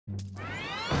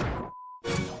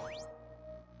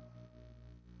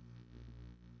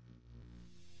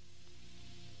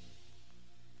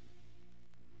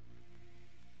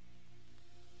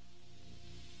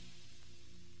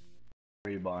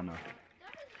no.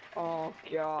 Oh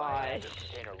gosh.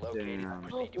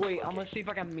 Wait, I'm gonna see if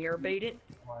I can mirror bait it.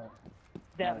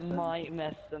 That might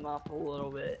mess them up a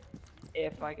little bit.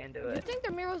 If I can do it. You think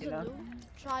the mirror's a noob?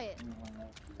 Try it.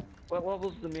 What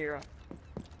level's the mirror?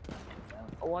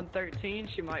 A 113?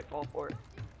 She might fall for it.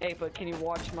 Hey, but can you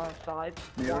watch my sides?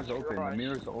 Mirror's open. The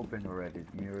mirror's open already.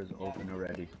 The mirror's open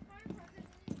already.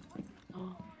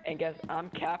 And guess I'm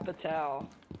Capital.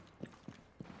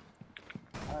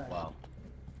 Wow.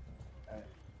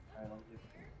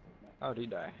 How'd he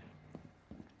die?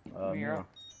 Mirror.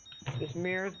 This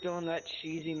mirror's doing that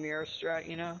cheesy mirror strat,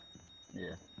 you know?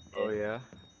 Yeah. Oh yeah.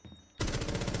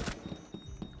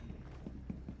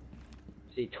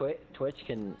 See, Twitch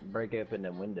can break open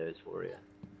the windows for you.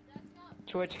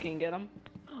 Twitch can get him.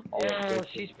 Oh,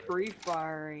 she's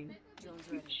pre-firing.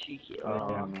 You cheeky.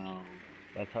 Oh no.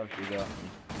 That's how she got me.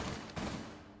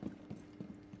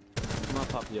 I'm gonna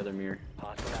pop the other mirror.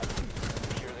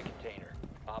 Secure the container.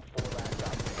 Op 4 last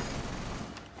op.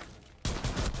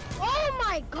 Oh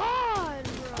my god,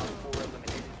 bro. Op 4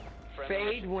 eliminated.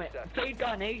 Fade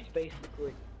got an ace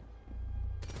basically.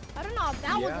 I don't know if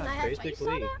that was an I had basically. you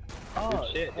saw that? Oh Good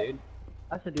shit, dude.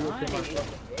 That's to do with Nice. my fucking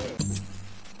head.